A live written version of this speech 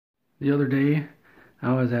The other day,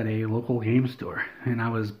 I was at a local game store and I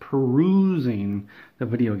was perusing the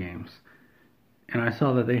video games. And I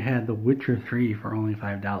saw that they had The Witcher 3 for only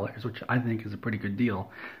 $5, which I think is a pretty good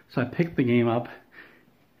deal. So I picked the game up,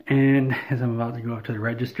 and as I'm about to go up to the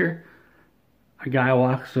register, a guy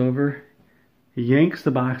walks over, yanks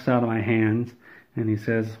the box out of my hands, and he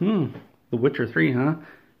says, The Witcher 3, huh?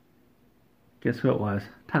 Guess who it was?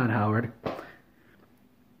 Todd Howard.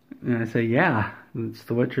 And I say, yeah, it's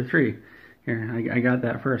The Witcher 3. Here, I got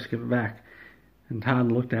that first, give it back. And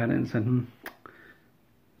Todd looked at it and said,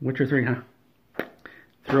 Witcher 3, huh?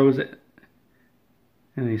 Throws it,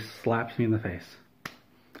 and he slaps me in the face,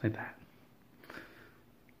 like that.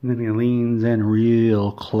 And then he leans in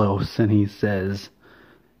real close and he says,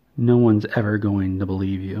 no one's ever going to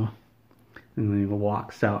believe you. And then he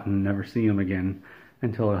walks out and never see him again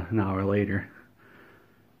until an hour later.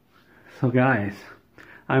 So guys,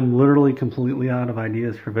 I'm literally completely out of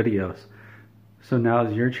ideas for videos. So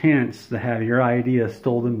now's your chance to have your ideas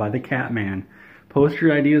stolen by the Catman. Post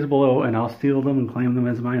your ideas below and I'll steal them and claim them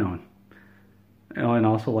as my own. Oh, and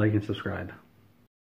also like and subscribe.